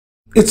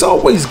It's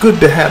always good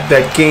to have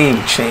that game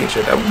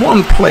changer, that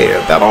one player,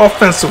 that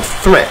offensive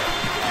threat,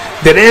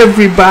 that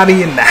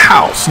everybody in the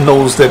house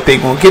knows that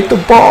they're going to get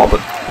the ball, but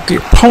the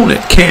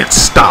opponent can't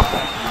stop them.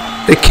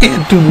 They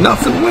can't do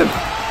nothing with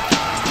them.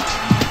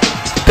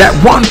 That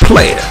one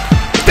player,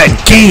 that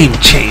game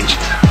changer,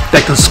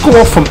 that can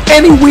score from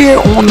anywhere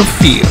on the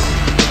field.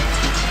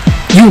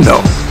 You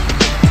know,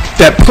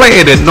 that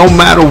player that no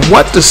matter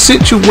what the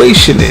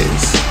situation is,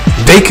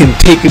 they can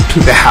take it to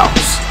the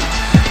house.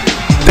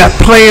 That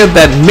player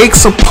that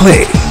makes a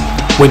play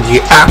when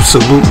you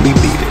absolutely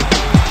need it.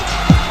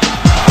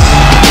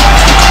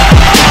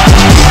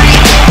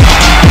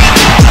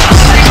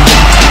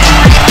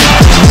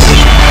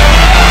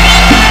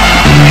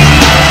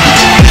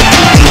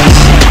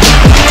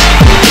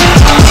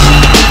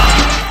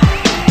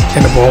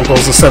 And the ball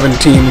goes to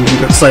 17, and he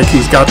looks like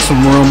he's got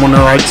some room on the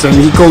right side.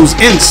 He goes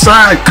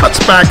inside, cuts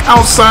back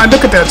outside.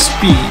 Look at that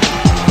speed.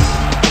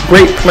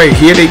 Great play.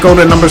 Here they go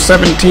to number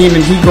 17,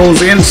 and he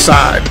goes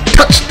inside.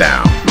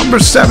 Touchdown. Number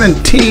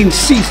 17,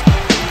 Cecil.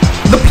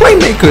 The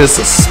playmaker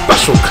is a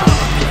special kind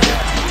of player.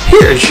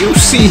 Here, as you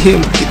see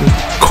him getting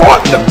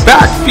caught in the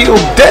backfield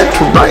dead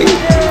to right,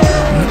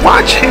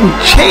 watch him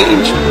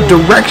change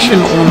direction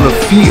on the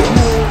field.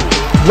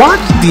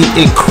 Watch the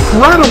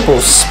incredible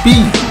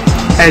speed.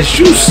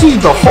 As you see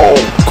the whole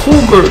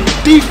Cougar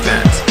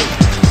defense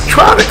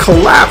try to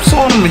collapse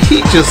on him,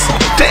 he just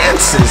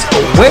dances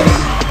away.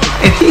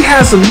 And he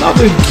has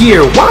another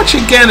gear. Watch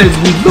again as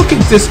we look at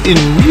this in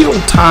real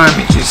time.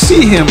 As you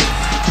see him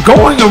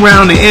going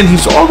around the end,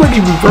 he's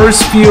already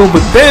reverse field, but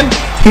then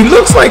he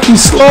looks like he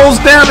slows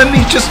down and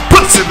he just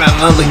puts it in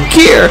another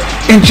gear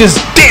and just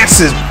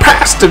dances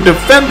past the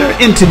defender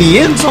into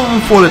the end zone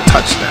for the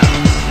touchdown.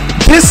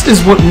 This is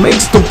what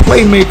makes the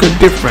playmaker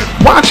different.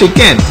 Watch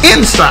again,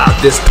 inside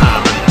this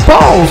time.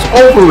 Balls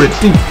over a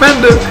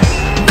defender,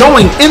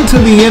 going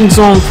into the end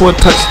zone for a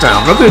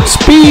touchdown. Whether it's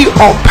speed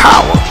or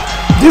power,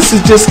 this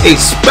is just a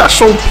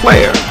special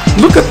player.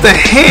 Look at the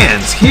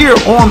hands here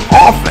on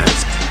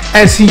offense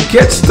as he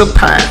gets the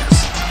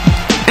pass.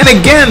 And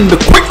again, the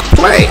quick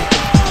play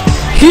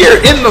here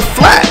in the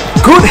flat.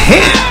 Good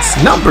hands.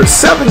 Number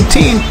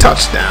 17,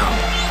 touchdown.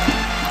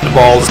 The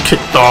ball is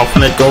kicked off,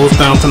 and it goes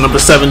down to number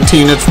 17.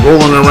 It's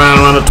rolling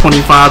around the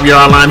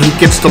 25-yard line. He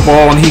gets the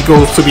ball, and he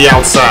goes to the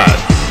outside.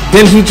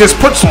 Then he just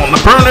puts on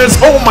the burners.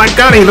 Oh my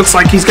God, he looks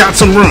like he's got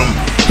some room.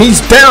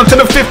 He's down to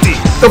the 50,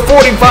 the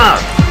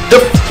 45, the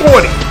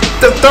 40,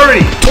 the 30,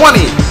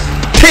 20,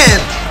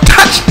 10,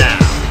 touchdown.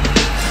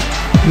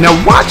 Now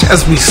watch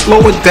as we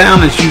slow it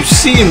down, as you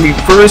see in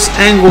reverse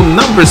angle,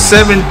 number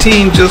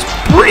 17 just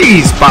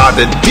breezed by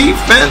the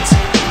defense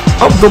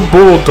of the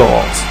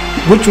Bulldogs,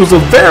 which was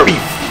a very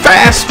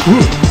fast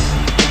group,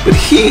 but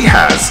he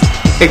has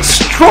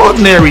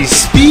extraordinary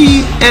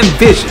speed and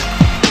vision.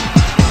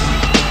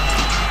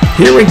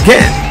 Here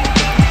again,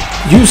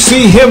 you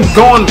see him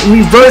going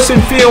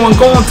reversing field and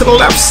going to the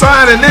left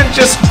side and then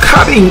just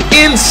cutting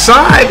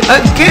inside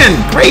again.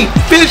 Great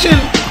vision,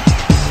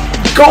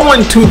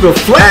 going to the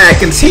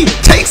flag, and he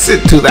takes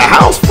it to the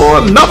house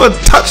for another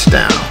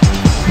touchdown.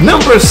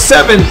 Number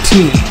 17,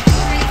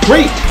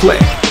 great play.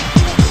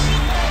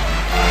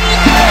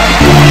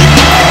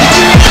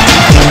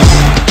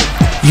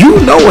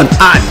 You know and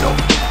I know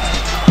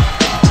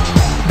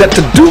that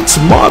the Duke's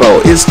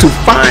motto is to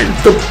find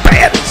the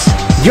baddest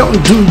young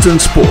dudes in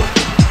sport.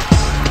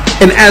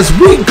 And as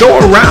we go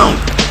around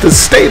the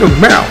state of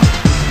Maryland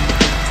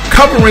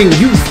covering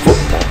youth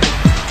football,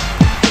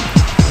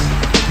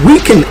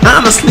 we can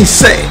honestly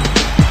say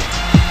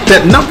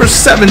that number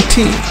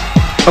 17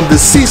 of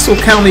the Cecil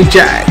County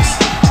Jags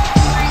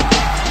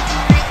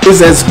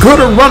is as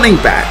good a running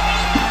back,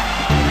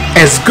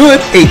 as good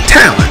a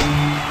talent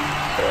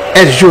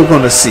as you're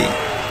going to see.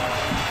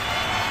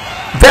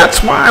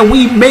 That's why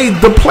we made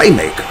the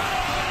playmaker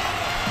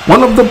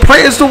one of the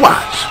players to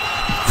watch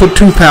for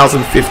 2015.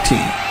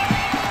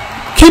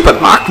 Keep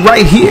it locked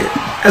right here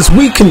as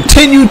we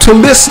continue to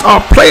list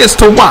our players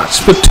to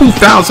watch for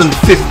 2015.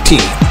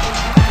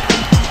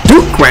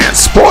 Duke Grant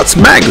Sports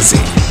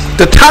Magazine,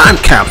 the time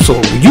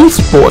capsule, youth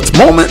sports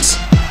moments,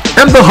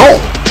 and the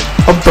home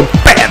of the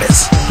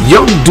baddest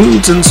young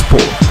dudes in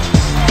sports.